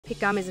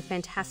Gum is a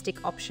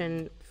fantastic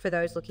option for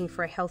those looking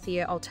for a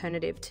healthier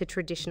alternative to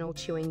traditional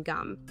chewing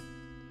gum.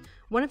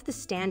 One of the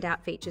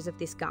standout features of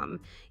this gum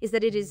is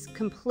that it is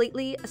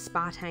completely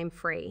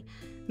aspartame-free,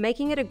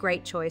 making it a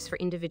great choice for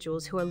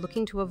individuals who are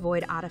looking to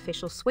avoid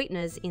artificial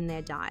sweeteners in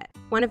their diet.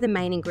 One of the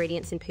main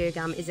ingredients in PUR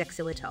Gum is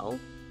Xylitol,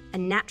 a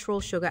natural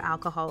sugar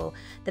alcohol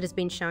that has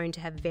been shown to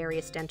have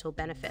various dental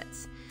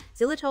benefits.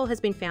 Xylitol has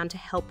been found to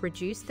help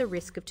reduce the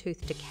risk of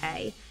tooth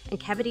decay and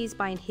cavities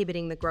by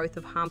inhibiting the growth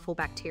of harmful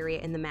bacteria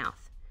in the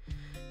mouth.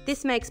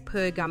 This makes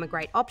PUR Gum a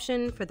great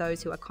option for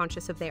those who are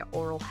conscious of their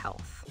oral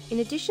health. In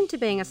addition to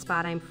being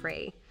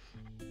aspartame-free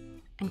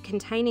and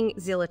containing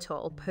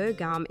xylitol, PUR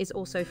Gum is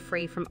also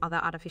free from other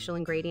artificial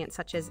ingredients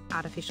such as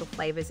artificial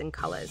flavours and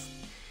colours.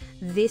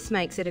 This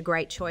makes it a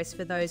great choice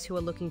for those who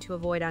are looking to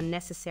avoid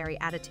unnecessary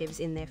additives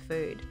in their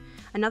food.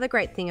 Another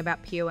great thing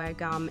about PUR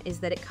Gum is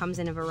that it comes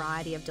in a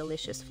variety of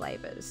delicious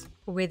flavours.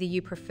 Whether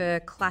you prefer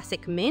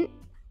classic mint,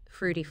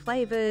 fruity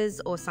flavours,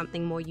 or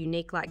something more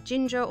unique like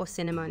ginger or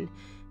cinnamon,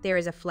 there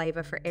is a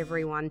flavour for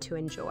everyone to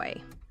enjoy.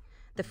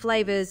 The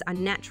flavours are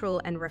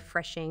natural and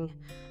refreshing,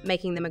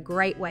 making them a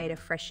great way to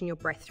freshen your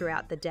breath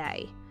throughout the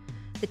day.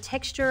 The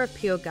texture of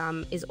PUR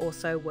Gum is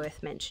also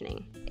worth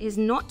mentioning. It is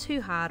not too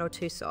hard or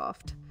too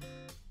soft,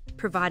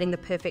 providing the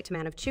perfect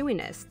amount of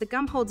chewiness. The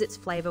gum holds its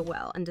flavour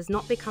well and does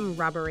not become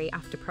rubbery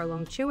after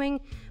prolonged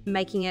chewing,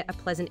 making it a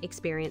pleasant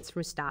experience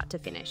from start to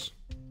finish.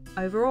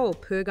 Overall,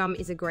 PUR Gum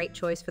is a great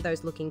choice for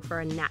those looking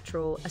for a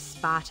natural,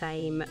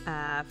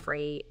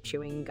 aspartame-free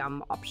chewing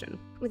gum option.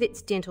 With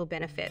its dental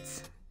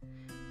benefits,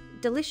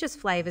 delicious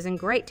flavours and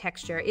great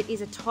texture, it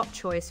is a top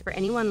choice for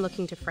anyone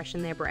looking to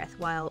freshen their breath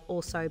while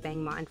also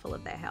being mindful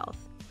of their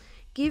health.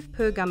 Give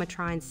PUR Gum a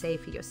try and see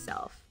for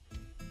yourself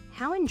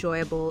how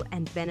enjoyable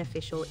and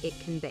beneficial it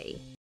can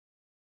be.